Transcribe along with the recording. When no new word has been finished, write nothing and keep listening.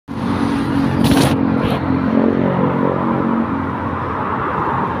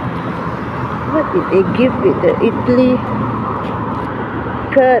They give it the Italy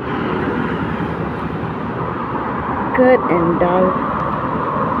curd and dal.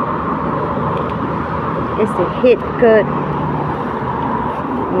 It's the head curd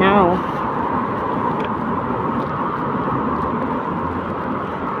now.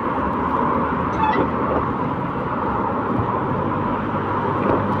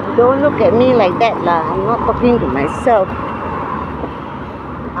 Don't look at me like that lah. I'm not talking to myself.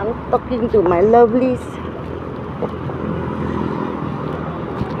 I'm talking to my lovelies.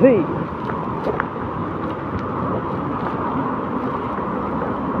 Hey.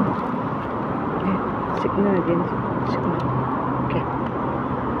 Signal again. Signal. Okay.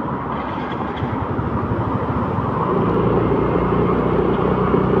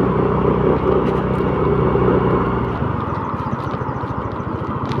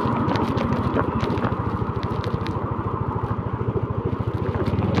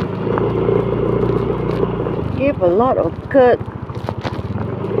 Give a lot of curd.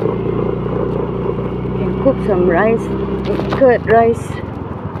 You can cook some rice, curd rice.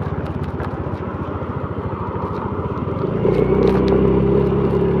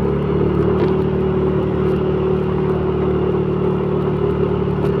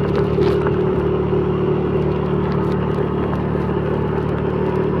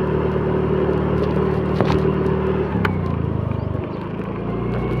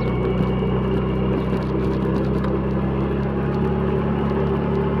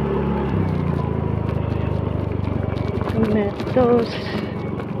 Tomatoes.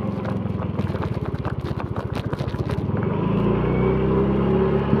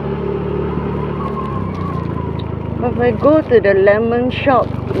 If I go to the lemon shop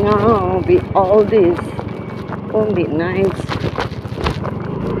now with all this, won't be nice.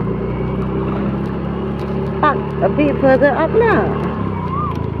 Park a bit further up lah.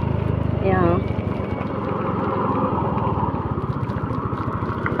 Yeah.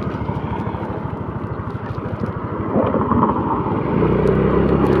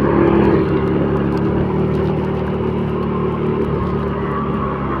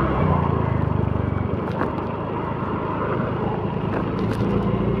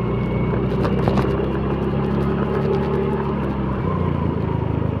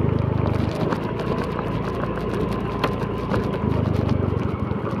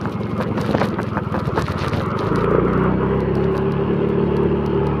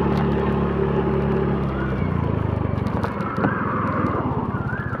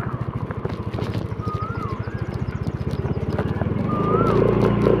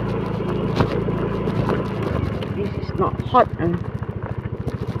 Not hot.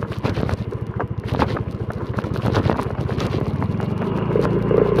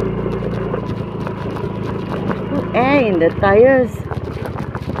 Put air in the tires.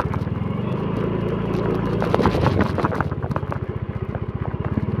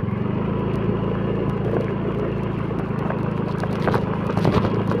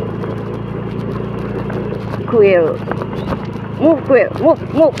 Quail. Move, quail.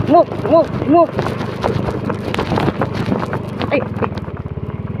 Move. Hey.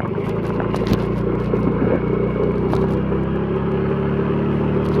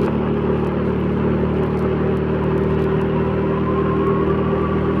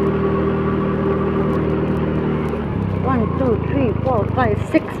 1, 2, 3, 4, 5,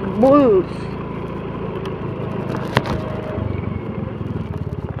 6 bulls.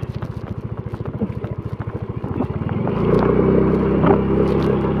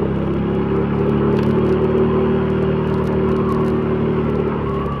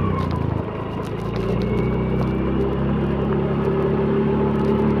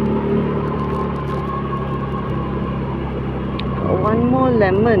 One more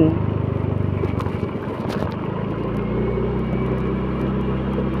lemon.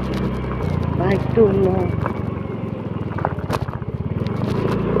 Buy 2 more.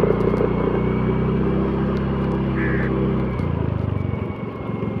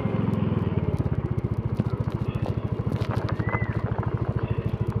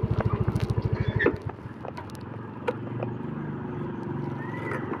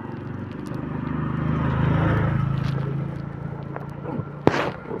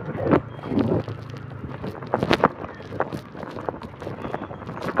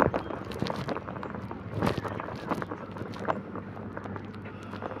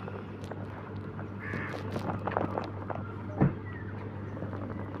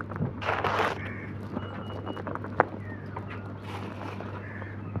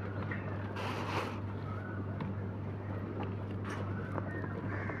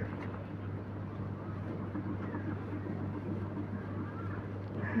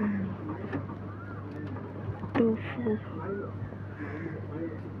 Let's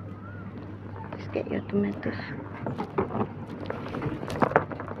get your tomatoes.